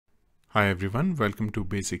Hi everyone, welcome to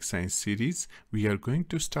Basic Science series. We are going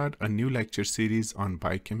to start a new lecture series on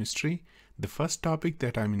biochemistry. The first topic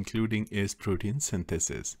that I'm including is protein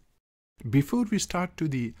synthesis. Before we start to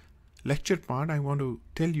the lecture part, I want to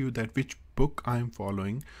tell you that which book I'm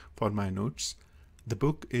following for my notes. The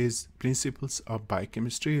book is Principles of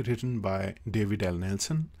Biochemistry, written by David L.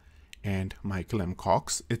 Nelson and Michael M.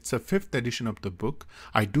 Cox. It's a 5th edition of the book.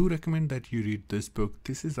 I do recommend that you read this book.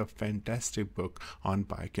 This is a fantastic book on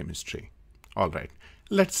biochemistry. All right,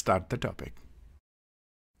 let's start the topic.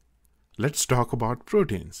 Let's talk about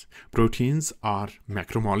proteins. Proteins are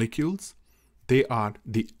macromolecules. They are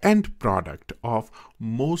the end product of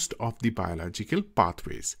most of the biological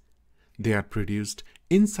pathways. They are produced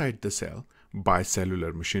inside the cell by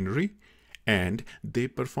cellular machinery, and they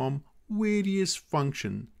perform various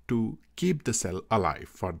functions to keep the cell alive.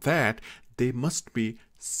 For that, they must be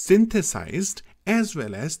synthesized as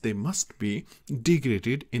well as they must be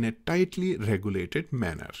degraded in a tightly regulated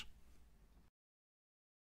manner.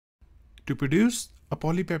 To produce a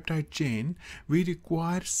polypeptide chain, we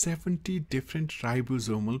require 70 different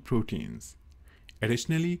ribosomal proteins.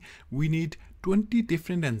 Additionally, we need 20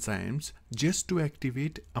 different enzymes just to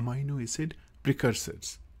activate amino acid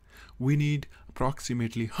precursors. We need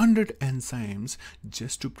approximately 100 enzymes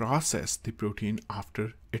just to process the protein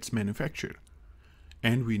after its manufacture.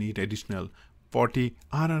 And we need additional 40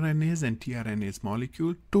 rRNAs and tRNAs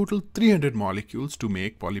molecule, total 300 molecules to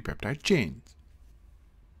make polypeptide chains.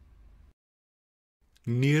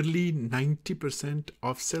 Nearly 90%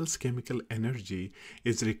 of cell's chemical energy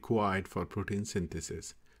is required for protein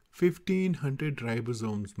synthesis. 1500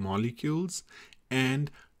 ribosomes molecules and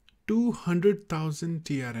 200,000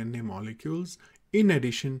 tRNA molecules in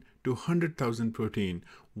addition to 100,000 protein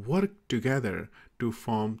work together to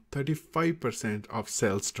form 35% of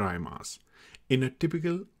cell's dry mass in a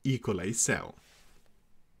typical E. coli cell.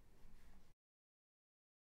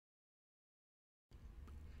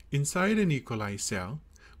 Inside an E. coli cell,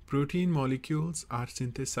 protein molecules are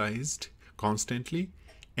synthesized constantly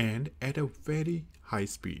and at a very high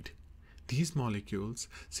speed. These molecules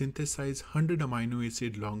synthesize 100 amino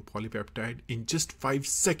acid long polypeptide in just 5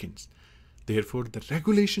 seconds. Therefore, the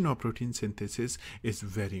regulation of protein synthesis is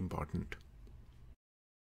very important.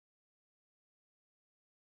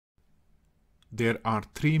 There are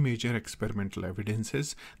 3 major experimental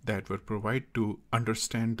evidences that were provided to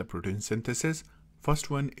understand the protein synthesis. First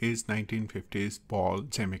one is 1950s Paul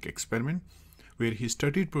Zamecnik experiment, where he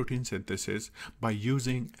studied protein synthesis by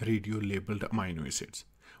using radio-labeled amino acids.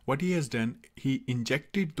 What he has done, he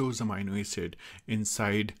injected those amino acids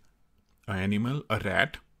inside an animal, a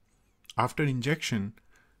rat. After injection,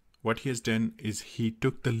 what he has done is he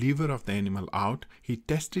took the liver of the animal out, he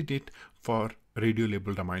tested it for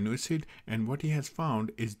radio-labeled amino acid, and what he has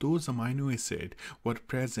found is those amino acids were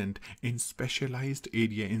present in specialized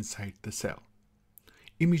area inside the cell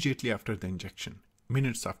immediately after the injection,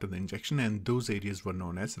 minutes after the injection, and those areas were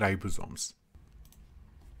known as ribosomes.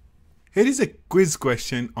 Here is a quiz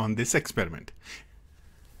question on this experiment.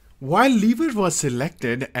 While liver was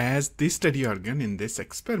selected as the study organ in this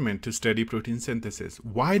experiment to study protein synthesis,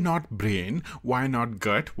 why not brain, why not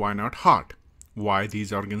gut, why not heart? Why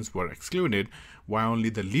these organs were excluded? Why only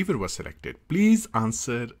the liver was selected? Please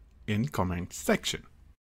answer in comment section.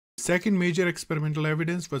 Second major experimental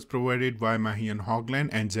evidence was provided by Mahian Hogland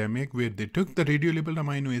and Zamecnik, where they took the radio-labeled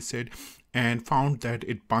amino acid and found that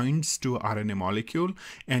it binds to RNA molecule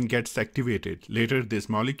and gets activated. Later, this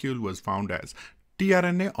molecule was found as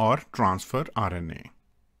tRNA or transfer RNA.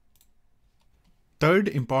 Third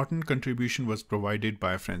important contribution was provided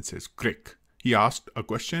by Francis Crick. He asked a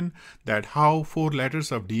question that how 4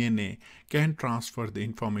 letters of DNA can transfer the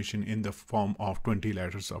information in the form of 20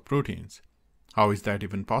 letters of proteins. How is that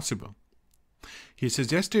even possible? He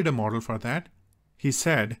suggested a model for that. He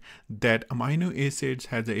said that amino acids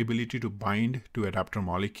have the ability to bind to adapter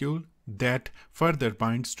molecule that further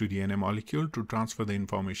binds to DNA molecule to transfer the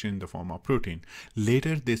information in the form of protein.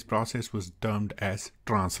 Later, this process was termed as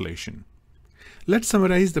translation. Let's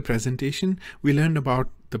summarize the presentation. We learned about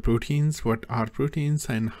the proteins, what are proteins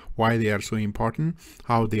and why they are so important,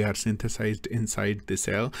 how they are synthesized inside the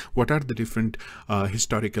cell, what are the different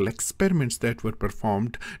historical experiments that were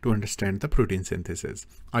performed to understand the protein synthesis.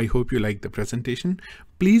 I hope you like the presentation.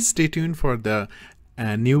 Please stay tuned for the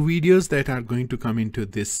new videos that are going to come into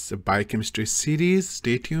this biochemistry series.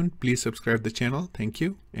 Stay tuned. Please subscribe the channel. Thank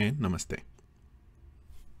you and namaste.